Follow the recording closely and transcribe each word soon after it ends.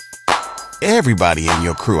Everybody in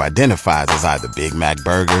your crew identifies as either Big Mac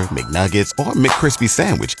Burger, McNuggets, or McCrispy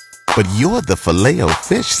Sandwich. But you're the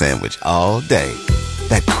Filet-O-Fish Sandwich all day.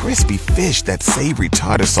 That crispy fish, that savory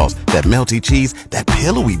tartar sauce, that melty cheese, that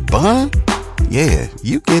pillowy bun. Yeah,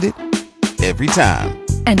 you get it. Every time.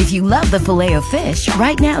 And if you love the Filet-O-Fish,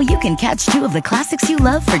 right now you can catch two of the classics you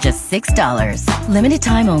love for just $6. Limited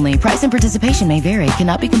time only. Price and participation may vary.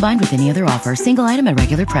 Cannot be combined with any other offer. Single item at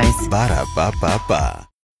regular price. Ba-da-ba-ba-ba.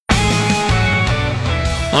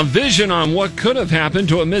 A vision on what could have happened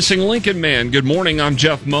to a missing Lincoln man. Good morning, I'm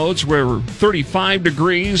Jeff Moats. We're 35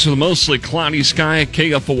 degrees with a mostly cloudy sky at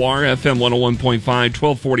KFOR FM 101.5,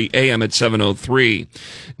 1240 AM at 7:03.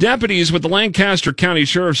 Deputies with the Lancaster County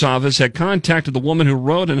Sheriff's Office had contacted the woman who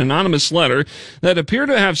wrote an anonymous letter that appeared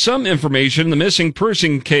to have some information in the missing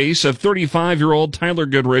person case of 35-year-old Tyler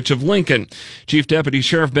Goodrich of Lincoln. Chief Deputy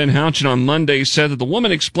Sheriff Ben Houchin on Monday said that the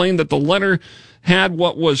woman explained that the letter had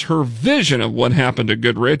what was her vision of what happened to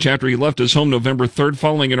Goodrich after he left his home November 3rd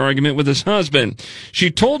following an argument with his husband. She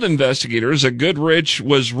told investigators that Goodrich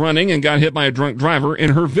was running and got hit by a drunk driver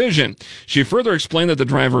in her vision. She further explained that the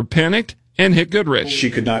driver panicked and hit Goodrich. She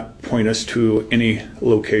could not point us to any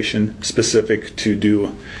location specific to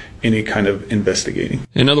do any kind of investigating.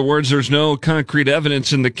 In other words, there's no concrete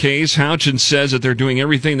evidence in the case. Houchin says that they're doing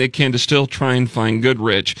everything they can to still try and find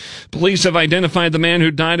Goodrich. Police have identified the man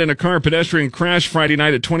who died in a car pedestrian crash Friday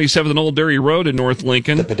night at 27th and Old Dairy Road in North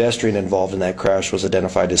Lincoln. The pedestrian involved in that crash was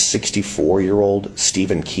identified as 64-year-old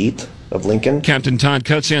Stephen Keith of Lincoln. Captain Todd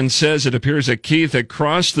Cutsian says it appears that Keith had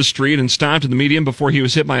crossed the street and stopped in the median before he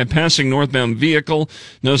was hit by a passing northbound vehicle.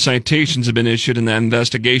 No citations have been issued, and that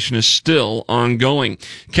investigation is still ongoing.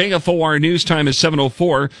 KFOR News Time is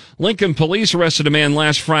 7:04. Lincoln police arrested a man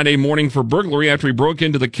last Friday morning for burglary after he broke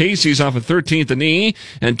into the Casey's off of 13th and E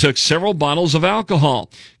and took several bottles of alcohol.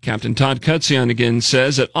 Captain Todd Cutsian again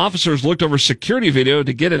says that officers looked over security video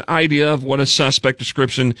to get an idea of what a suspect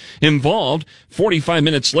description involved. 45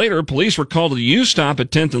 minutes later, police were called to the U-Stop at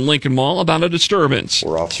 10th and Lincoln Mall about a disturbance.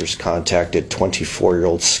 Where officers contacted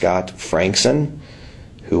 24-year-old Scott Frankson,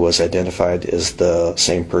 who was identified as the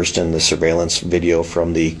same person in the surveillance video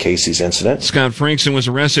from the Casey's incident. Scott Frankson was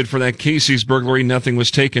arrested for that Casey's burglary. Nothing was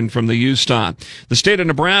taken from the U-Stop. The state of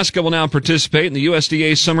Nebraska will now participate in the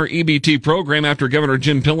USDA summer EBT program after Governor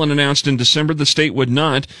Jim Pillen announced in December the state would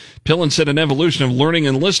not. Pillen said an evolution of learning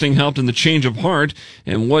and listening helped in the change of heart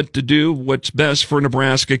and what to do, what's best for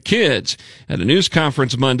Nebraska kids. At a news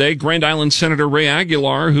conference Monday, Grand Island Senator Ray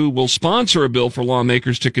Aguilar, who will sponsor a bill for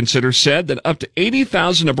lawmakers to consider, said that up to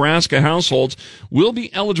 80,000 Nebraska households will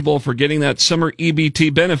be eligible for getting that summer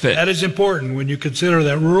EBT benefit. That is important when you consider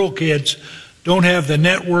that rural kids don't have the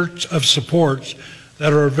networks of supports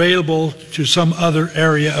that are available to some other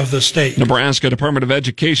area of the state. Nebraska Department of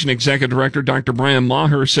Education Executive Director Dr. Brian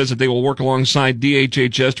Maher says that they will work alongside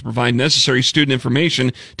DHHS to provide necessary student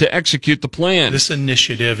information to execute the plan. This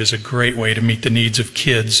initiative is a great way to meet the needs of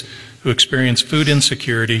kids who experience food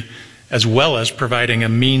insecurity, as well as providing a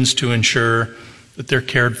means to ensure that they're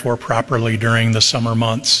cared for properly during the summer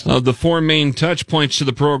months. Of the four main touch points to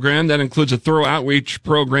the program, that includes a thorough outreach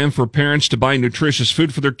program for parents to buy nutritious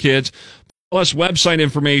food for their kids, plus website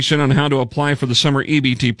information on how to apply for the summer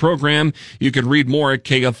EBT program. You can read more at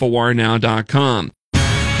KFORnow.com.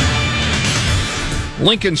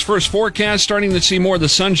 Lincoln's first forecast, starting to see more of the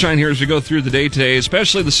sunshine here as we go through the day today,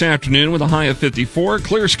 especially this afternoon with a high of 54.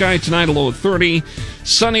 Clear sky tonight, a low of 30.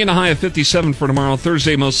 Sunny and a high of 57 for tomorrow.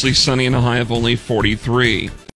 Thursday, mostly sunny and a high of only 43.